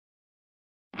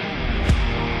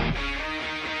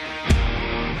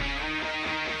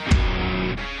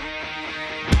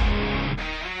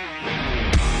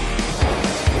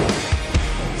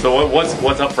So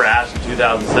what's up for Ash in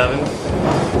 2007?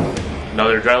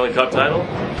 Another Adrenaline Cup title?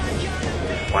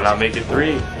 Why not make it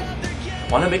 3?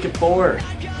 Why not make it 4?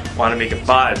 Why not make it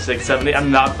 5, 6, 7, 8?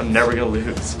 I'm never gonna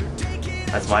lose.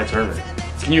 That's my tournament.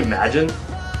 Can you imagine?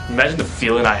 Imagine the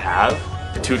feeling I have,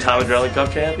 the 2-time Adrenaline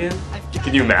Cup champion.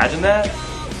 Can you imagine that?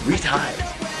 3 times.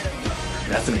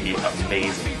 That's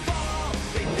amazing.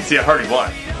 See, I already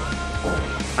won.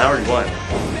 I already won.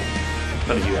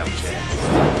 None of you have a chance.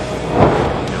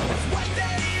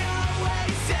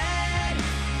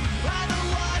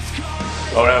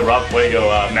 Oh no, Rob Fuego,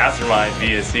 Mastermind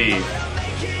BSE,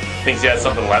 thinks he has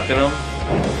something left in him.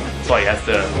 That's why he has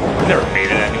to, he never made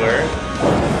it anywhere.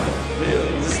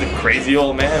 He's just a crazy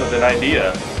old man with an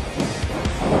idea.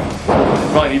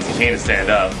 He probably needs a cane to stand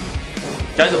up.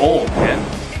 The guy's old, man.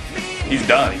 He's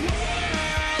done.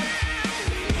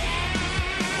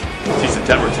 See,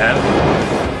 September 10th?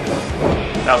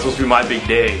 That was supposed to be my big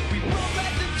day.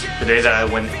 The day that I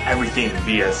win everything in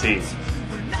BSE.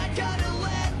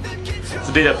 It's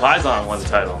the day that Paisan won the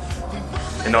title.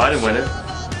 And no, I didn't win it.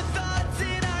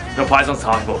 No, Paisan's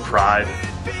talking about pride.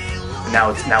 And now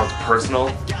it's personal.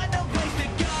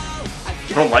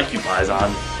 I don't like you,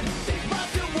 Paisan.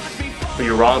 But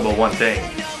you're wrong about one thing.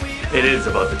 It is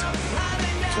about the title.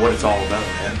 It's what it's all about,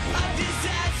 man.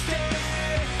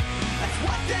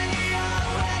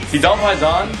 See, Don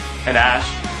Paisan and Ash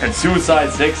and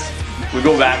Suicide 6, we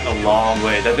go back a long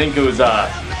way. I think it was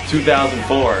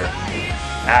 2004.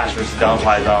 Ash versus Don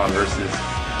Paisan versus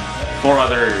 4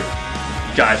 other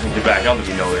guys from Quebec. I don't think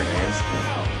you know their names.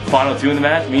 Final 2 in the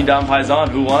match, me and Don Paisan.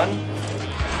 Who won?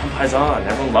 Don Paisan.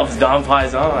 Everyone loves Don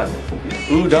Paisan.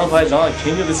 Ooh, Don Paisan,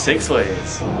 king of the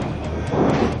 6-ways.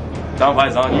 Don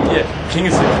Paisan, you get king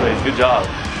of 6-ways. Good job.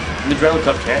 I'm the Adrenaline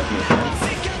Cup champion.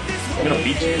 I'm gonna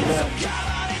beat you.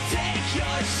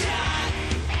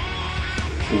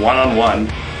 One-on-one,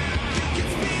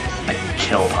 I can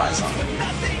kill Paisan.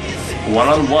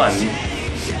 One-on-one,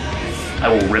 I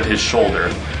will rip his shoulder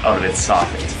out of its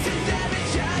socket.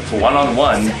 So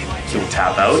one-on-one, he will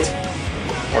tap out,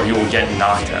 or he will get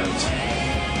knocked out.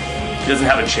 He doesn't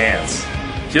have a chance.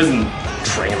 He doesn't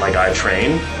train like I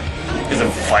train. He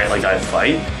doesn't fight like I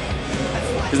fight.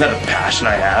 He doesn't have the passion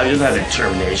I have. He doesn't have the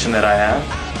determination that I have.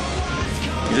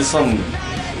 He's just some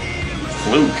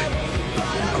fluke.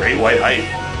 Great white height.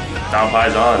 Don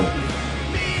Paisan.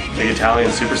 Big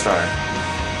Italian superstar.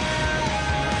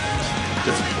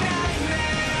 Just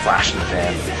flash in the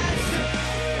pan.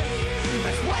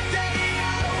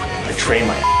 I train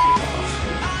my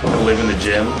off. I live in the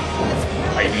gym.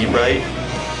 I eat right.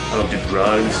 I don't do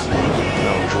drugs. I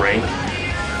don't drink. I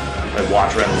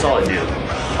watch wrestling. That's all I do.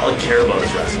 All I care about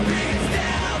is wrestling.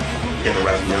 Get in the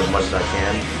wrestling room as much as I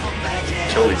can.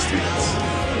 Kill these students.